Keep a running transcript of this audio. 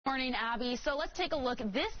Morning, Abby. So let's take a look.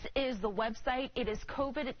 This is the website. It is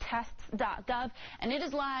covidtests.gov, and it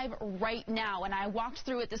is live right now. And I walked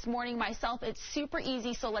through it this morning myself. It's super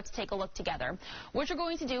easy, so let's take a look together. What you're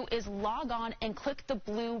going to do is log on and click the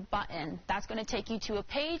blue button. That's going to take you to a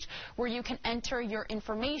page where you can enter your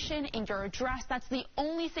information and your address. That's the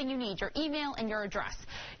only thing you need, your email and your address.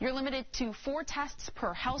 You're limited to 4 tests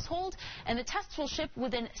per household, and the tests will ship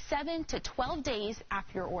within 7 to 12 days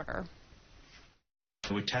after your order.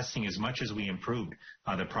 With testing, as much as we improved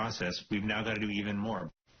the process, we've now got to do even more.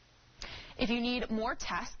 If you need more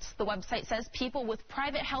tests, the website says people with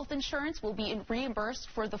private health insurance will be reimbursed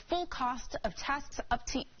for the full cost of tests up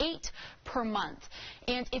to 8 per month.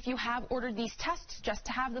 And if you have ordered these tests just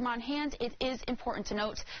to have them on hand, it is important to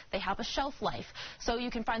note they have a shelf life. So you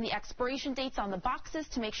can find the expiration dates on the boxes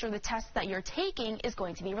to make sure the test that you're taking is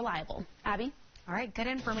going to be reliable. Abby? All right, good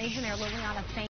information there, Liliana. Thank you.